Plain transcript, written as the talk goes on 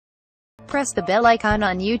press the bell icon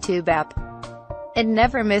on YouTube app and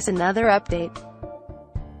never miss another update.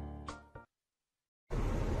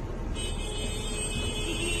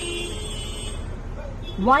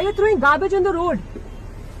 Why are you throwing garbage on the road?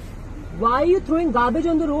 Why are you throwing garbage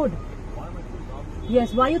on the road?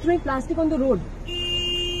 Yes, why are you throwing plastic on the road?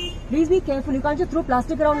 Please be careful, you can't just throw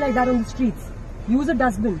plastic around like that on the streets. Use a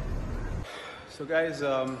dustbin. So guys,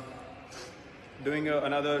 doing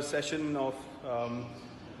another session of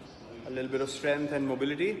a little bit of strength and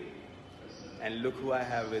mobility, and look who I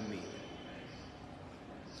have with me.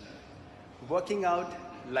 Working out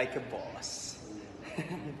like a boss.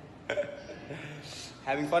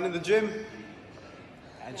 Having fun in the gym,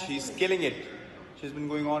 and she's killing it. She's been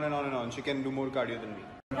going on and on and on. She can do more cardio than me.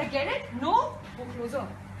 Did I get it? No? Go closer.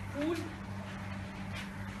 Fool.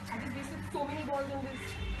 I just wasted so many balls in this.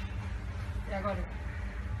 Yeah, I got it.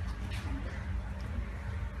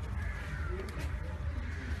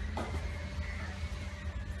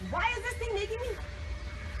 Why is this thing making me?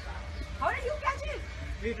 How did you catch it?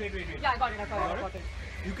 Wait. Yeah, I got it.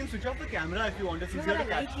 You can switch off the camera if you want. It's easier to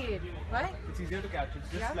catch. I like it. What? It's easier to catch. It's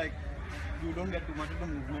just like you don't get too much of the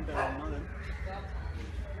movement around now then.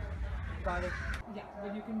 Got it. Yeah,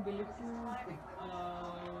 but you can bill it to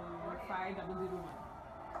 5001.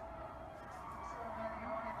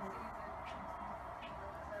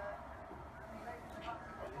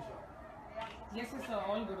 Yes, sir.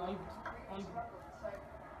 All good.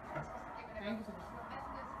 Thank you so much.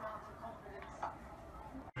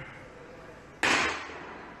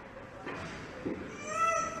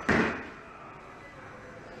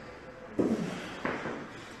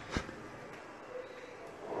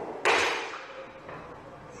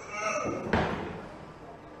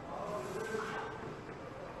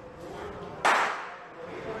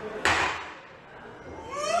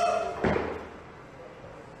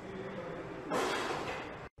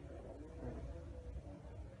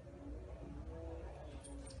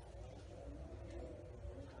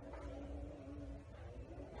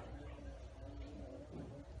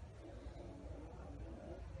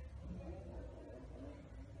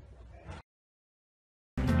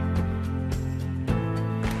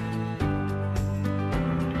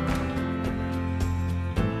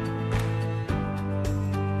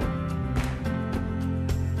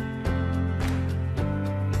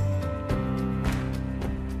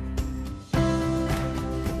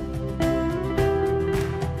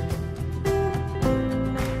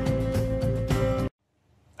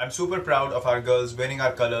 I'm super proud of our girls wearing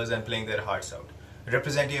our colors and playing their hearts out.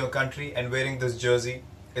 Representing your country and wearing this jersey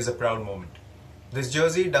is a proud moment. This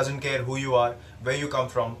jersey doesn't care who you are, where you come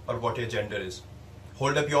from, or what your gender is.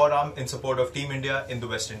 Hold up your arm in support of Team India in the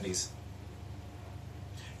West Indies.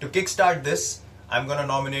 To kickstart this, I'm gonna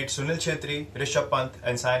nominate Sunil Chhetri, Rishabh Pant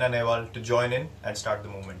and Saina Nehwal to join in and start the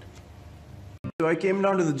movement. So I came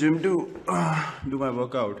down to the gym to do my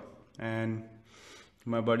workout, and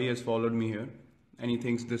my buddy has followed me here. And he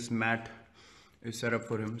thinks this mat is set up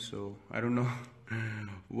for him, so I don't know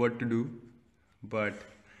what to do, but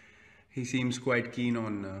he seems quite keen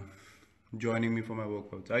on joining me for my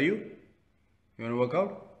workouts. Are you? You want to work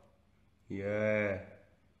out? Yeah.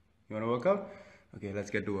 You want to work out? Okay,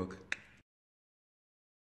 let's get to work.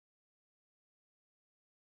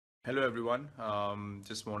 Hello everyone,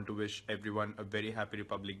 just want to wish everyone a very happy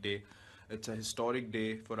Republic Day. It's a historic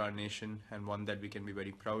day for our nation and one that we can be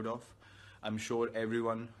very proud of. I'm sure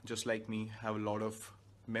everyone, just like me, have a lot of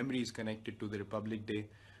memories connected to the Republic Day,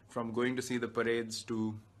 from going to see the parades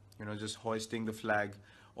to, just hoisting the flag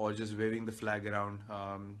or just waving the flag around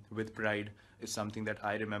with pride is something that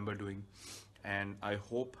I remember doing. And I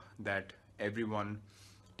hope that everyone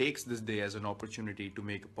takes this day as an opportunity to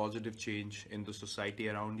make a positive change in the society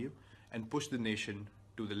around you and push the nation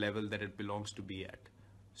to the level that it belongs to be at.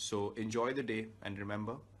 So enjoy the day, and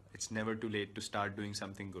remember, it's never too late to start doing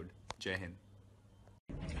something good. Jai Hind.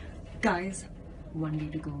 Guys, one day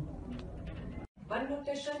to go.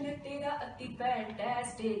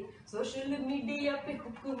 Fantastic. Social media pe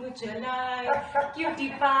hukum chalai. Cutie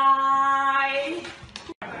pie.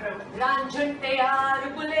 Ranjan tayar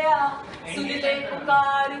bulya. Sunile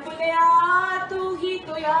pukar bulya. Tu hi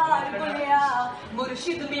to yaar bulya.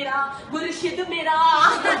 Murshid mera.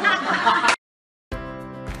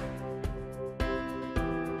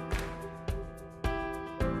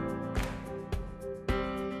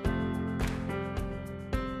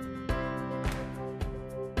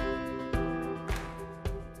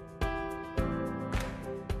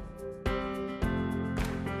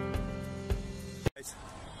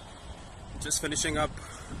 Just finishing up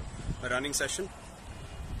a running session.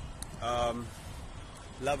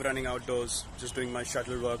 Love running outdoors, just doing my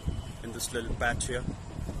shuttle work in this little patch here.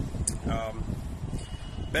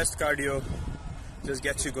 Best cardio, just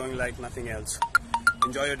gets you going like nothing else.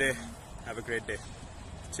 Enjoy your day. Have a great day.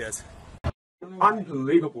 Cheers.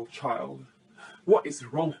 Unbelievable, child. What is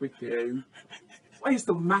wrong with you? What is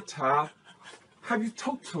the matter? Have you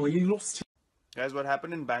totally lost? Guys, what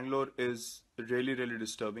happened in Bangalore is really, really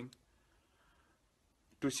disturbing.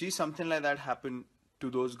 To see something like that happen to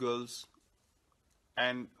those girls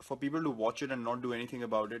and for people to watch it and not do anything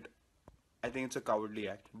about it, I think it's a cowardly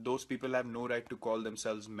act. Those people have no right to call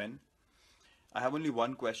themselves men. I have only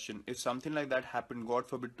one question. If something like that happened, God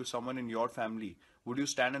forbid, to someone in your family, would you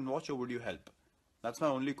stand and watch or would you help? That's my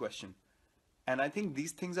only question. And I think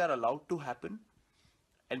these things are allowed to happen.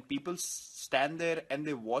 And people stand there and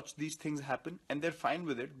they watch these things happen and they're fine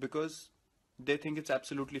with it because they think it's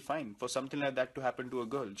absolutely fine for something like that to happen to a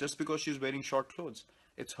girl just because she's wearing short clothes.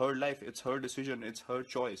 It's her life, it's her decision, it's her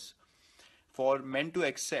choice. For men to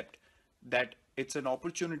accept that it's an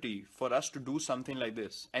opportunity for us to do something like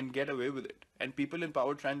this and get away with it, and people in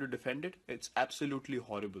power trying to defend it, it's absolutely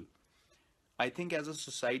horrible. I think as a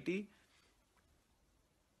society,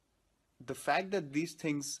 the fact that these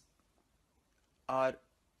things are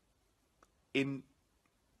in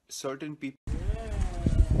certain people.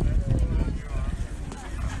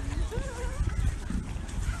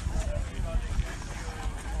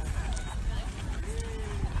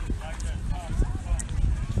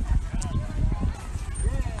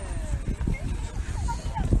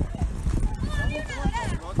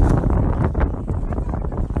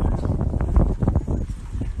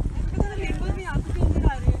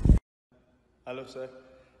 Hello sir,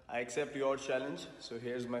 I accept your challenge, so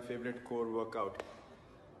here's my favorite core workout.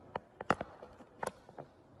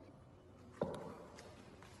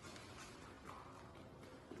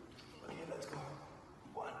 Okay, let's go.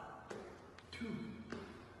 1, 2, 3,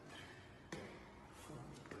 4,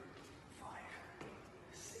 5,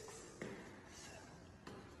 6, 7,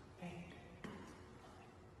 8, 9,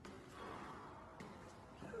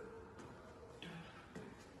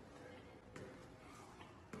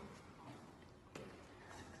 11, 12,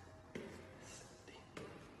 13.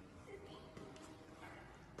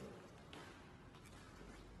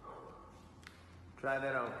 Try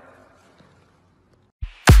that out.